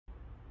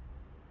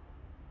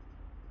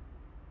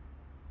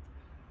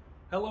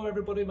Hello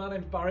everybody, my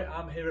name's Barry.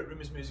 I'm here at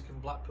Rimmers Music in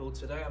Blackpool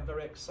today. I'm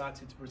very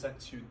excited to present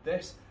to you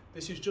this.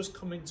 This is just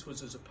coming to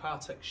us as a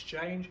part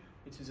exchange.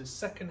 It is a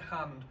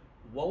second-hand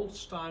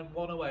Waldstein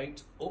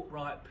 108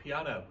 upright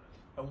piano.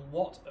 And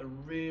what a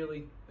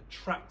really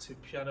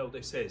attractive piano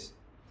this is.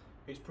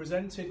 It's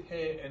presented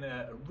here in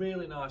a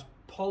really nice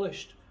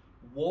polished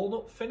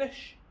walnut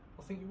finish,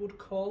 I think you would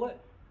call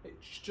it.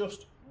 It's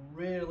just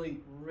really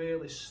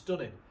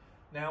stunning.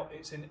 Now,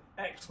 it's in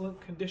excellent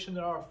condition.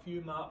 There are a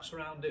few marks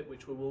around it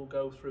which we will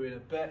go through in a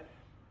bit,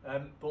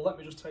 but let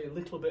me just tell you a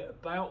little bit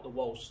about the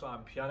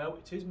Waldstein piano.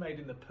 It is made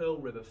in the Pearl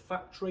River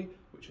factory,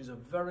 which is a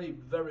very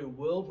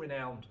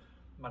world-renowned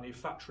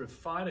manufacturer of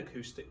fine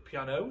acoustic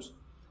pianos.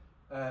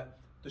 The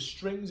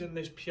strings in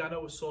this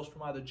piano are sourced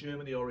from either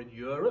Germany or in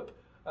Europe,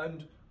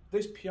 and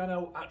this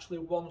piano actually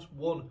once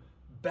won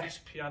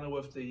Best Piano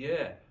of the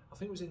Year. I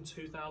think it was in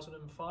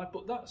 2005,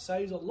 but that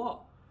says a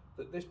lot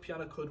that this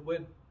piano could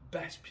win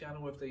Best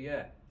Piano of the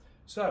Year.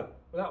 So,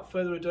 without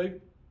further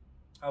ado,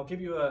 I'll give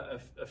you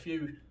a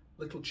few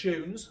little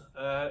tunes,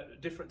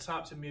 different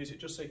types of music,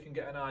 just so you can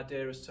get an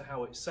idea as to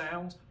how it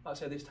sounds. Like I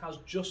say, this has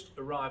just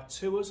arrived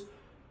to us,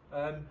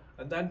 and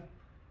then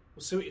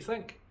we'll see what you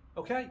think.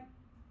 Okay?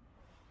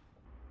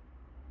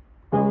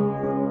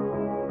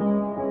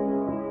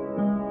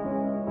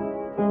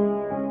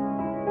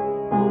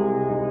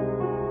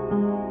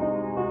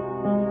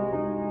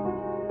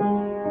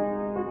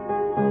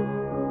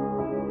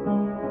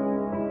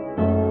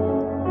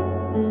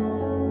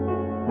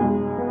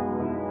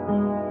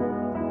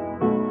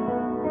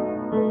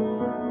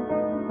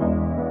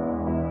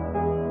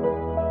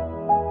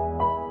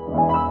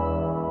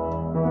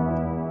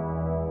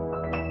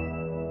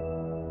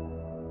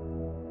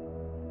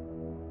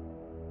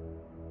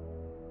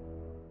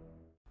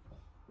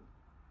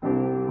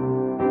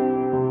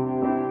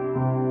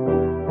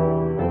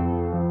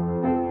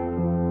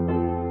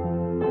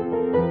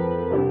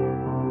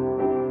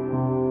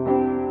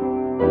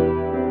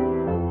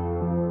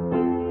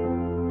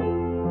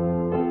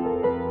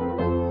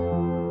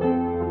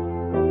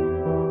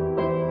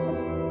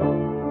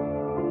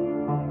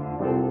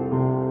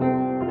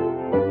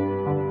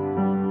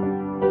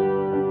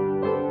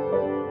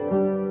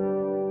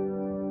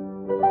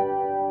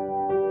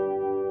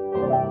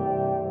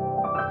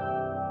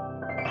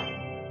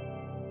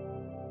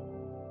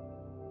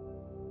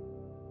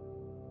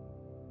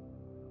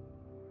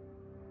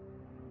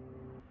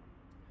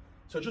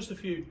 So just a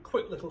few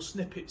quick little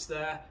snippets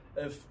there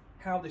of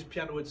how this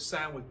piano would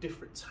sound with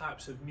different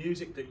types of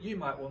music that you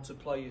might want to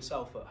play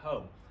yourself at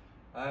home.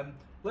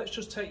 Let's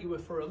just take you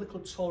for a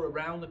little tour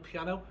around the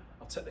piano.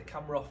 I'll take the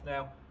camera off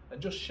now and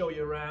just show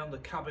you around the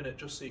cabinet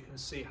just so you can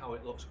see how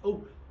it looks.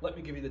 Oh, let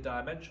me give you the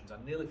dimensions. I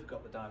nearly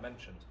forgot the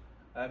dimensions.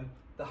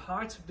 The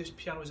height of this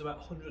piano is about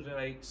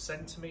 108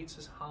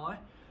 centimetres high.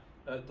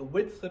 The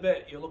width of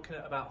it, you're looking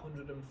at about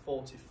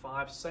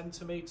 145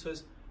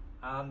 centimetres,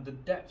 and the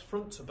depth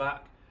front to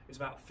back is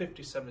about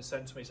 57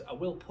 centimetres. I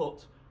will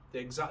put the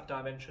exact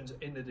dimensions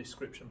in the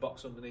description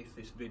box underneath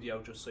this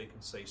video just so you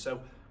can see. So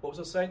what was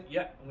I saying?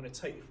 Yeah, I'm going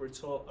to take you for a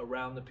tour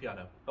around the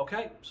piano.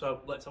 Okay,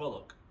 so let's have a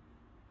look.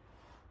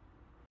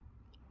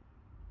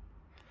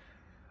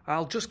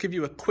 I'll just give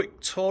you a quick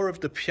tour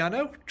of the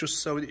piano just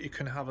so that you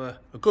can have a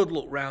good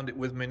look round it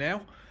with me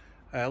now.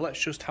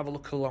 Let's just have a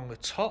look along the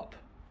top.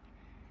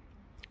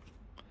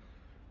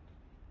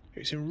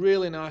 It's in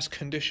really nice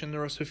condition.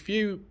 There are a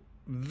few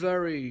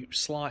very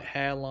slight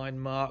hairline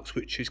marks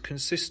which is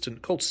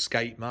consistent, called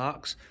skate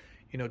marks.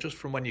 You know, just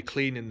from when you're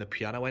cleaning the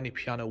piano, any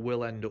piano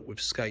will end up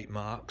with skate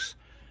marks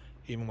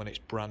even when it's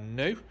brand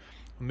new.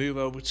 We'll move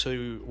over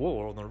to, whoa,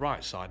 we're on the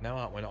right side now,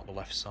 aren't we, not the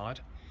left side.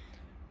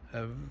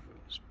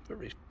 It's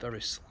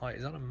very slight.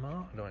 Is that a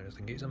mark? I don't even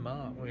think it's a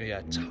mark. Oh,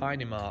 yeah,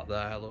 tiny mark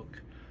there, look.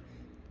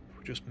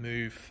 We'll just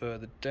move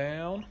further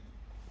down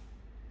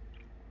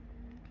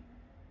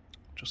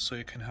just so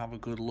you can have a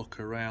good look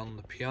around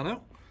the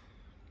piano.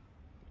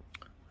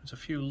 There's a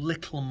few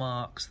little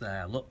marks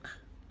there, look,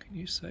 can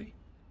you see?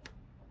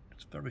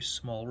 It's very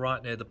small,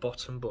 right near the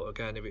bottom, but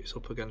again, if it's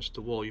up against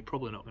the wall, you're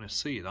probably not going to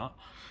see that.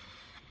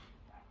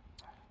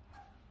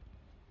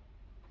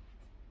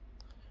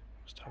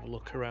 Just have a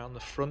look around the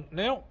front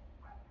now.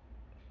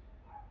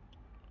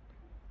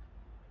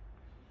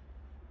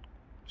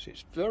 So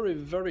it's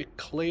very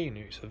clean,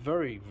 it's a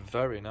very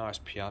nice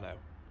piano.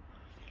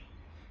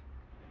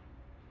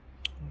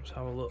 Let's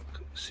have a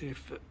look, see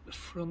if at the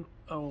front,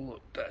 oh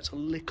look, there's a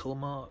little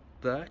mark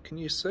there, can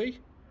you see?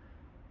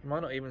 You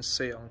might not even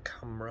see it on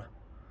camera.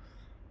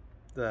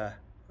 There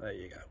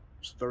you go.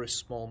 It's a very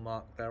small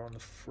mark there on the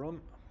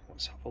front.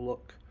 Let's have a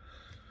look.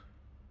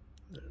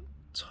 A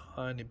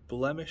tiny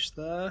blemish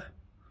there.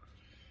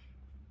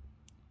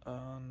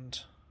 And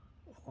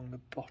along the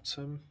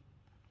bottom.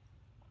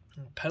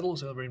 And the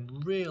pedals are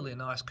in really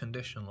nice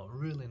condition, look,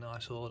 really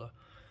nice order.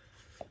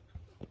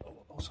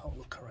 Let's have a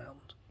look around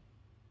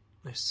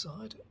this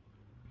side.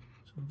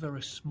 Some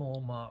very small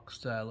marks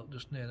there, look,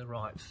 just near the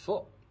right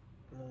foot.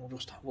 And we'll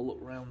just have a look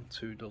round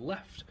to the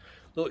left.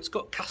 Look, it's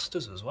got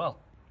casters as well.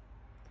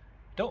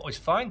 You don't always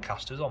find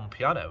casters on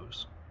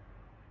pianos.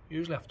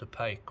 Usually have to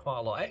pay quite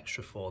a lot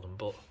extra for them,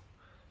 but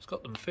it's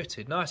got them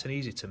fitted. Nice and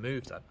easy to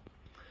move then.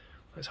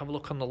 Let's have a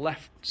look on the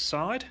left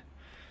side.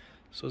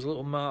 So there's a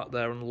little mark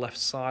there on the left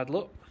side,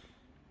 look.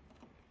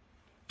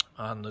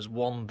 And there's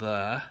one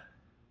there.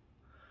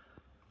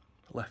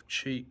 The left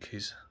cheek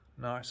is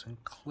nice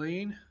and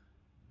clean.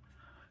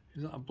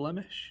 Is that a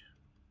blemish?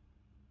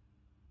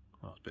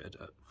 Oh, it's a bit of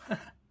dirt.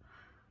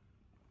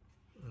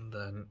 And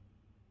then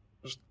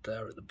just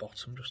there at the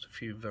bottom, just a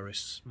few very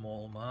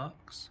small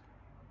marks.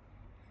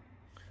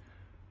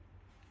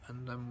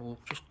 And then we'll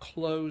just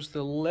close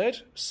the lid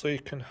so you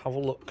can have a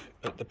look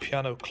at the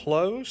piano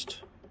closed.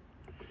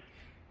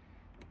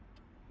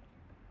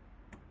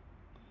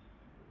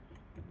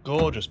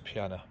 Gorgeous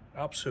piano,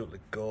 absolutely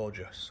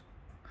gorgeous.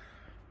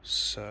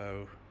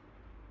 So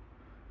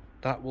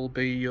that will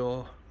be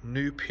your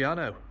new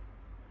piano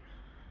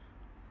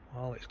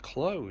while it's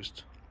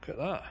closed. Look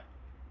at that.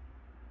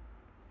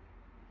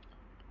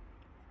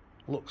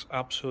 Looks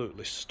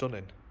absolutely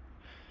stunning.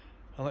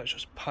 And let's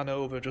just pan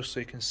over just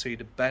so you can see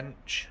the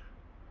bench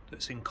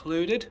that's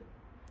included.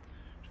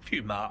 A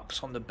few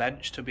marks on the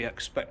bench to be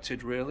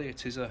expected really.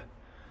 It is a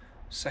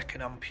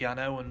second-hand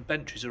piano and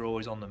benches are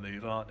always on the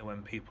move, aren't they,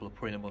 when people are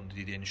putting them under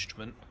the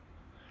instrument.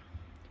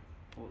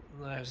 But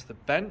there's the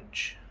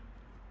bench.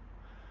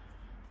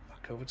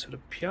 Back over to the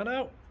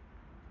piano.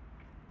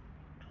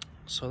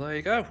 So there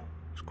you go.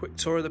 Just a quick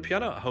tour of the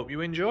piano. I hope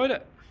you enjoyed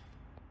it.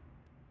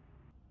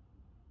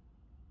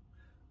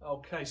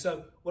 Okay,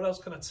 so what else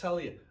can I tell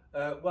you?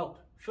 Well,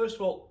 first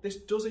of all, this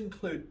does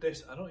include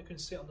this. I don't know if you can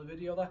see it on the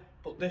video there,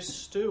 but this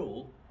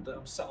stool that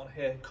I'm sat on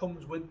here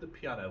comes with the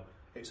piano.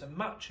 It's a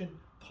matching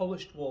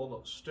polished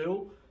walnut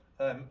stool.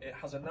 It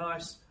has a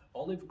nice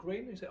olive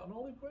green. Is it an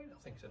olive green?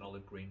 I think it's an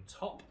olive green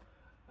top.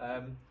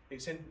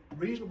 It's in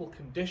reasonable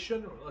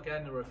condition.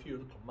 Again, there are a few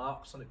little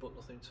marks on it, but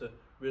nothing to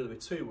really be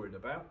too worried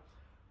about.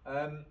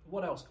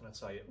 What else can I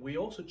tell you? We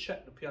also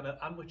check the piano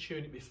and we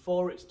tune it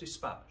before it's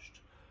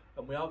dispatched.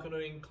 And we are going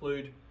to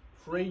include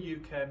free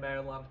UK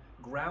mainland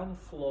ground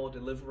floor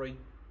delivery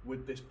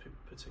with this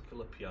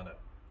particular piano.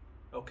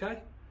 Okay,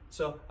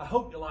 so I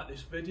hope you like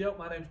this video.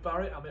 My name's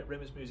Barry, I'm at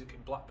Rimmers Music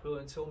in Blackpool.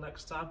 Until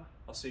next time,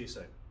 I'll see you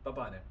soon. Bye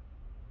bye now.